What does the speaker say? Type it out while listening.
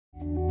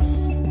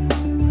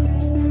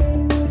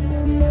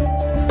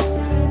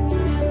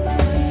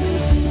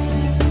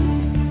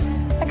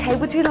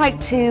would you like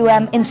to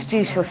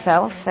introduce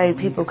yourself so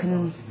people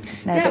can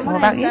know a bit more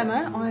about you? Yeah,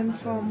 my name's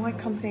Emma. My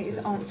company is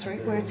Answer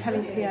It. We're a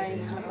tele-PA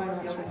and telephone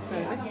answering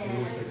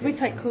service. So we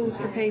take calls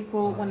for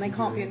people when they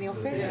can't be in the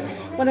office,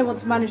 when they want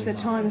to manage their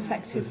time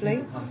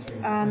effectively,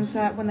 and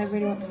when they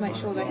really want to make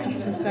sure their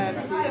customer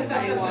service is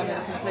A1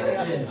 and completely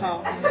up to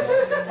par.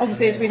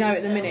 Obviously, as we know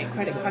at the minute,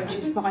 credit crunch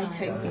is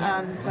biting,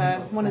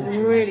 and one of the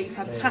really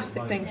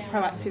fantastic things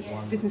proactive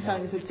business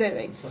owners are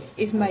doing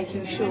is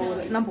making sure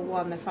that, number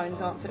one, their phone's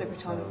answered every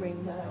time it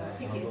rings,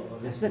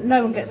 that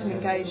no one gets an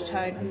engaged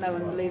tone and no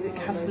one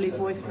has to leave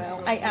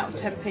voicemail. 8 out of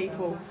 10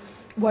 people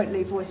won't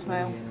leave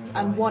voicemail,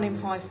 and 1 in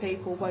 5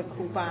 people won't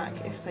call back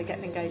if they get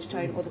an engaged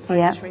tone or the phone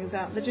just rings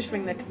out. They just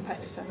ring their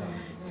competitor.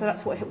 So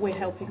that's what we're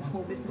helping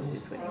small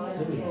businesses with.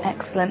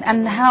 Excellent.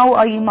 And how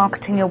are you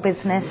marketing your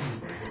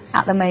business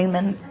at the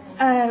moment?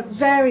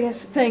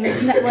 Various things,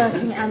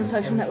 networking and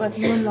social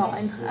networking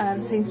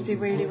online seems to be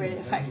really, really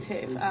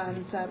effective.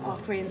 And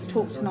after Ian's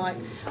talk tonight,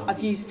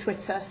 I've used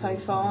Twitter so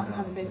far, and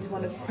having been to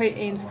one of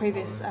Ian's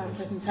previous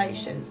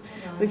presentations,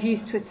 we've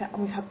used Twitter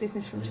and we've had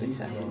business from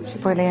Twitter, which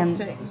is brilliant.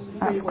 Fantastic.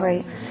 That's really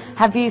great.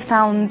 Have you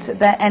found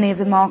that any of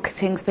the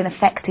marketing's been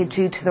affected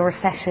due to the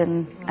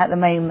recession at the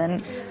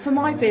moment? For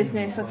my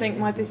business, I think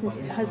my business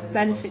has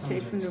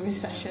benefited from the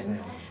recession.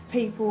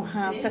 People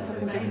have set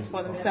up in business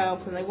by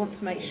themselves and they want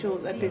to make sure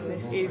that their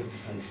business is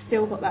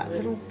still got that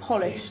little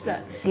polish,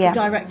 that the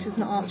director's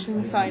not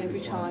answering the phone every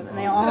time and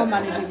they are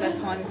managing their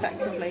time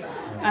effectively,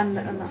 and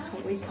that's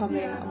what we come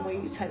in and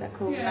we take that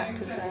call and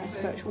act as their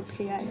virtual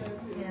PA.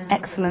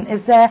 Excellent.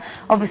 Is there,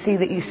 obviously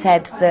that you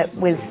said that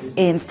with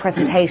Ian's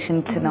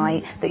presentation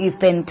tonight that you've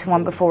been to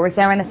one before, is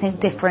there anything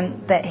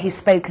different that he's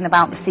spoken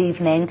about this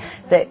evening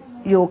that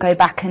you'll go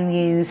back and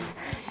use?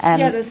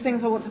 Yeah, there's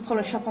things I want to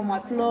polish up on my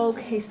blog.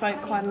 He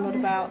spoke quite a lot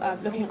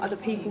about looking at other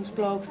people's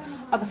blogs,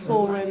 other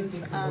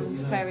forums and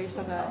various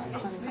other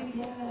kind of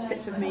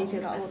bits of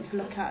media that I want to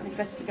look at and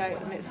investigate,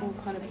 and it's all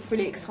kind of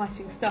really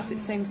exciting stuff. It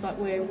seems like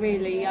we're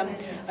really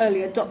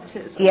early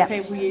adopters of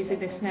people using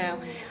this now,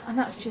 and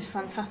that's just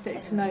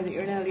fantastic to know that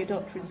you're an early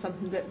adopter in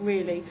something that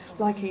really,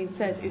 like Ian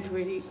says, is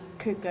really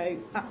could go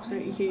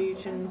absolutely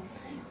huge. And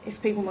if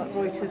people like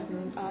Reuters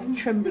are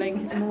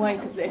trembling in the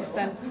wake of this,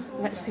 then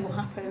let's see what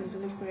happens,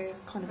 and if we're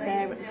kind of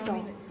there at the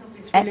start.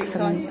 It's really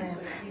exciting.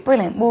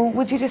 Brilliant. Well,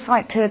 would you just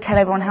like to tell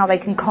everyone how they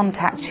can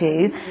contact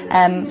you?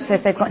 So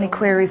if they've got any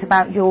queries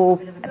about your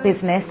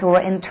business or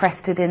are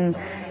interested in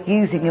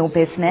using your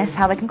business,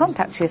 how they can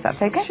contact you, if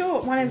that's okay?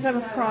 Sure. My name's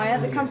Emma Fryer.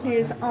 The company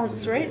is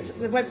Answer It.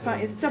 The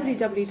website is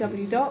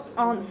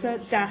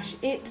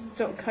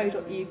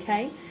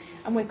www.answer-it.co.uk.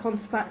 and we're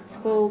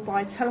contactable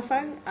by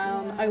telephone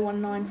on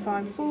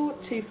 01954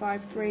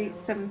 253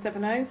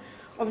 770.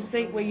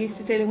 Obviously, we're used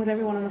to dealing with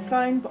everyone on the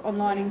phone, but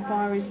online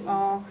inquiries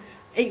are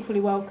equally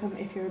welcome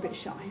if you're a bit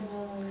shy.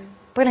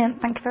 Brilliant.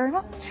 Thank you very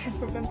much. No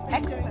problem.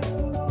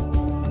 Excellent.